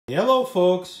Hello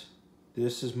folks,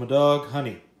 this is my dog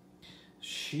Honey.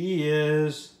 She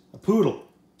is a poodle.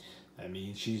 That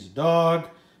means she's a dog.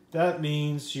 That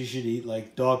means she should eat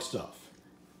like dog stuff.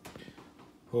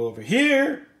 Over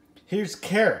here, here's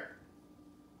Carrot.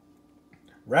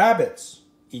 Rabbits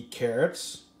eat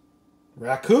carrots.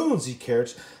 Raccoons eat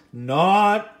carrots,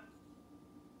 not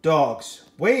dogs.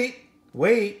 Wait,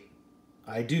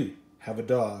 I do have a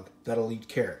dog that'll eat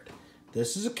carrot.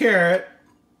 This is a carrot.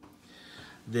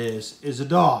 This is a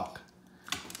dog.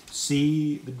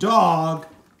 See, the dog,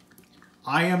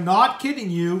 I am not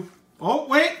kidding you. Oh,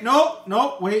 wait,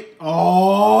 no, wait.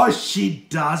 Oh, she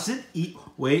doesn't eat.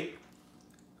 Wait.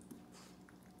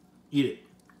 Eat it.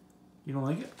 You don't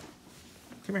like it?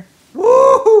 Come here.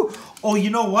 Woo! Oh,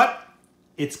 you know what?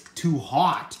 It's too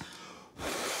hot.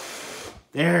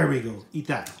 There we go. Eat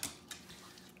that.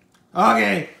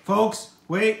 Okay, folks,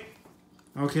 wait.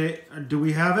 Okay, do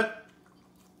we have it?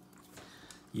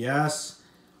 Yes,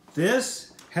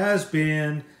 this has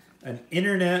been an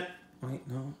internet. Wait,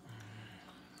 no.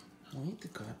 Wait, the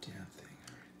goddamn thing.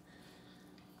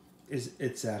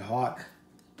 It's that hot?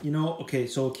 You know, okay,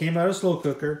 so it came out of slow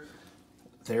cooker.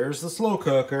 There's the slow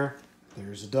cooker.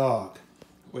 There's a dog.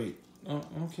 Wait. Oh,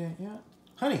 okay, yeah.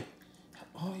 Honey.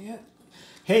 Oh, yeah.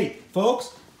 Hey,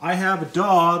 folks, I have a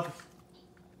dog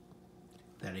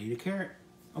that ate a carrot.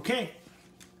 Okay.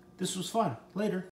 This was fun. Later.